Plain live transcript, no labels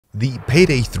The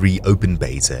Payday 3 open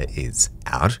beta is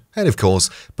out, and of course,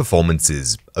 performance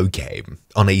is okay.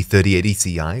 On a 3080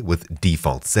 Ti with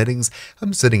default settings,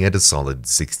 I'm sitting at a solid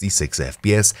 66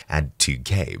 FPS at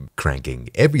 2K. Cranking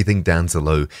everything down to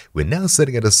low, we're now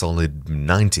sitting at a solid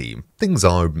 90. Things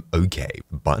are okay,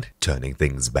 but turning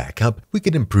things back up, we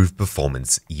can improve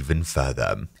performance even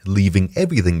further. Leaving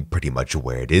everything pretty much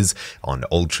where it is on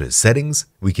ultra settings,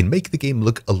 we can make the game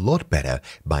look a lot better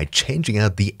by changing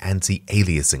out the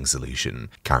anti-aliasing solution.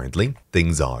 Currently,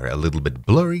 things are a little bit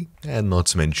blurry, and not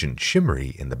to mention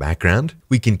shimmery in the background.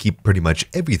 We can keep pretty much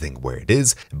everything where it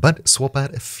is, but swap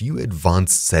out a few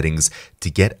advanced settings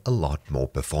to get a lot more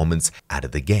performance out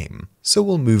of the game. So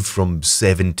we'll move from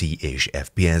 70-ish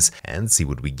FPS and see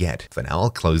what we get. For now, I'll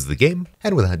close the game,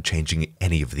 and without changing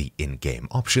any of the in-game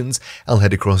options, I'll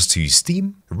head across to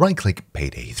Steam, right-click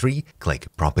Payday 3, click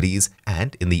Properties,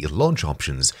 and in the launch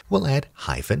options, we'll add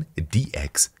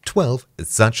 -DX12 as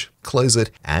such, close it,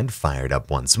 and fire it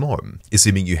up once more.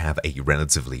 Assuming you have a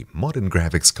relatively modern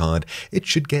graphics card, it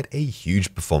should get a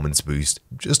huge performance boost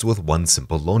just with one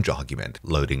simple launch argument.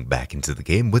 Loading back into the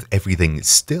game with everything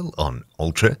still on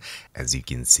Ultra, as you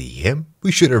can see here,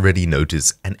 we should already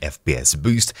notice an FPS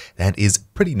boost that is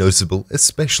pretty noticeable,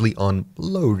 especially on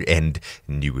lower-end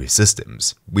newer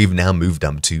systems. We've now moved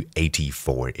up to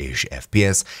 84-ish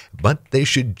FPS, but there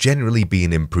should generally be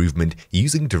an improvement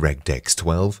using DirectX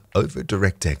 12 over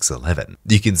DirectX 11.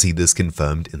 You can see this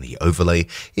confirmed in the overlay.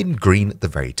 In green at the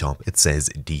very top, it says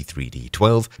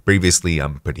D3D12. Previously,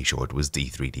 I'm pretty sure it was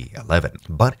D3D11.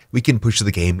 But we can push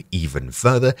the game even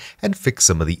further and fix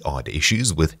some of the odd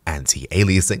issues with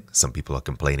anti-aliasing. Some people are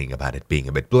complaining about it being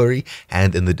a bit blurry,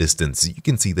 and in the distance, you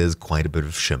can see there's quite a bit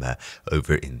of shimmer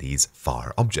over in these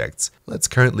far objects. Let's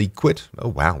currently quit. Oh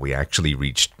wow, we actually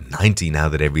reached 90 now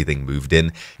that everything moved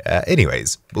in.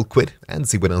 Anyways, we'll quit and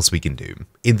see what else we can do.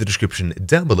 In the description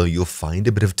down below, you'll find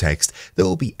a bit of text that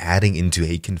we'll be adding into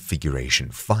a configuration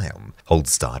file. Hold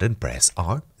start and press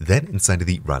R. Then inside of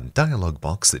the run dialog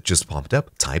box that just popped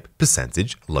up, type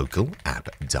 %local app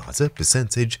data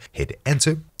 %, hit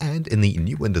enter, and in the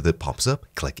new window that pops up,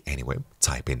 click anywhere,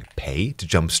 type in pay to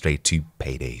jump straight to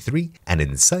Payday 3, and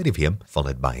inside of here,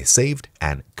 followed by saved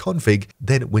and config,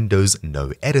 then Windows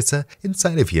no editor.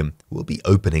 Inside of here, we'll be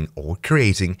opening or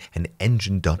creating an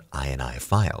engine.ini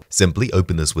file. Simply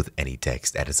open this with any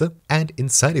text editor, and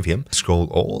inside of here, scroll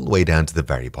all the way down to the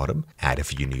very bottom, add a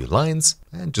few new lines,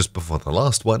 and just before the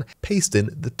last one, paste in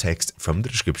the text from the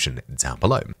description down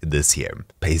below. This here,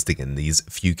 pasting in these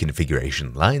few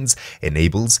configuration lines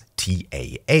enables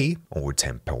TAA, or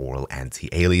Temporal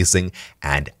Anti-Aliasing,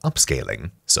 and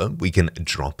Upscaling. So we can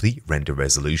drop the render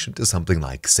resolution to something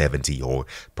like 70 or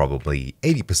probably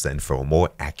 80% for a more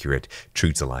accurate,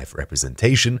 true-to-life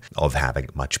representation of having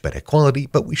much better quality,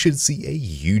 but we should see a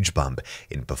huge bump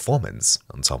in performance.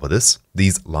 On top of this,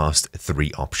 these last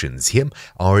three options here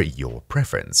are your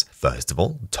preference. First of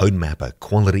all,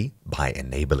 Tonemapper.Quality. By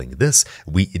enabling this,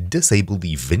 we disable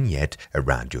the vignette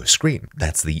around your screen.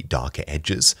 That's the darker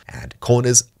edges and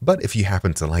corners, but if you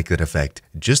happen to like that effect,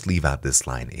 just leave out this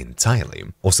line entirely.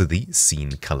 Also, the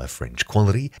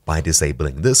SceneColorFringeQuality. By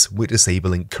disabling this, we're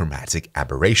disabling Chromatic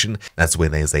Aberration. That's where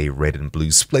there's a red and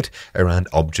blue split around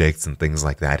objects and things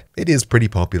like that. It is pretty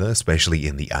popular, especially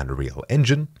in the Unreal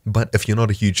Engine, but if you're not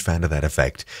a huge fan of that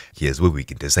effect, here's where we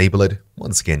can disable it.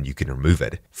 Once again, you can remove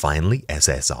it. Finally,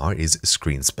 SSR is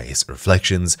Screen Space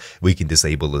Reflections. We can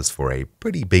disable this for a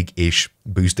pretty big-ish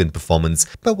boost in performance,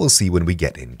 but we'll see when we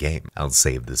get in-game. I'll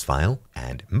save this file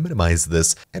and minimize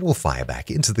this, and we'll fire back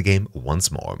into the game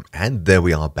once more. And there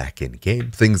we are back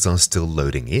in-game. Things are still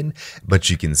loading in, but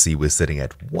you can see we're sitting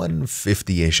at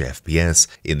 150-ish FPS.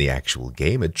 In the actual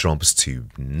game, it drops to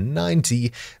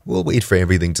 90. We'll wait for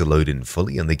everything to load in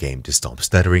fully and the game to stop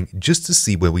stuttering just to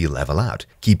see where we level out.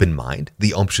 Keep in mind,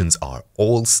 the options are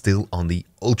all still on the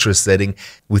Ultra setting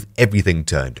with everything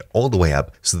turned all the way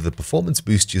up, so the performance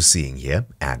boost you're seeing here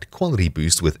and quality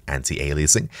boost with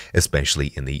anti-aliasing,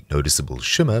 especially in the noticeable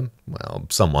shimmer, well,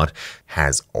 somewhat,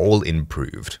 has all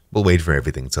improved. We'll wait for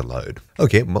everything to load.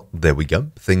 Okay, well, there we go.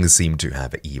 Things seem to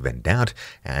have evened out,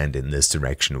 and in this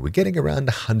direction, we're getting around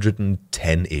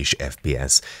 110-ish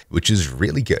FPS, which is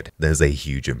really good. There's a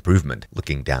huge improvement.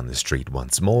 Looking down the street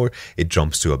once more, it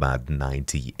jumps to about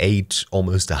 98,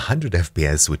 almost 100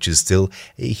 FPS, which is still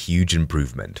a huge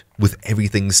improvement. With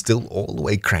everything still all the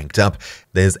way cranked up,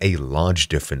 there's a large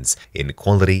difference in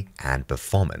quality and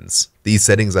performance. These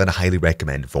settings I'd highly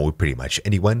recommend for pretty much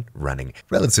anyone running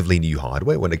relatively new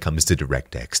hardware when it comes to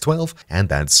DirectX 12, and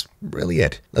that's really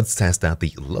it. Let's test out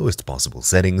the lowest possible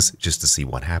settings just to see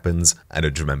what happens. I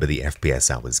don't remember the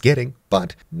FPS I was getting,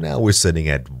 but now we're sitting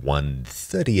at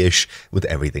 130-ish with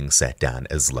everything set down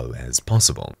as low as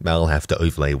possible. I'll have to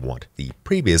overlay what the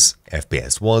previous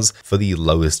FPS was for the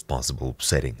lowest possible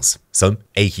settings. So,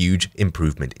 a huge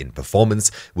improvement in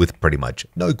performance with pretty much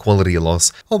no quality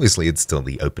loss. Obviously, it's still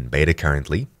the open beta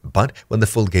currently, but when the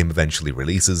full game eventually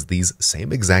releases, these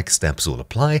same exact steps will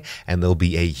apply and there'll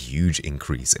be a huge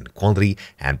increase in quality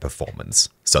and performance.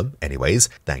 So, anyways,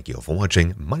 thank you all for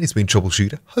watching. My name's been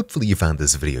Troubleshooter. Hopefully you found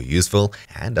this video useful,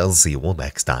 and I'll see you all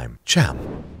next time. Ciao!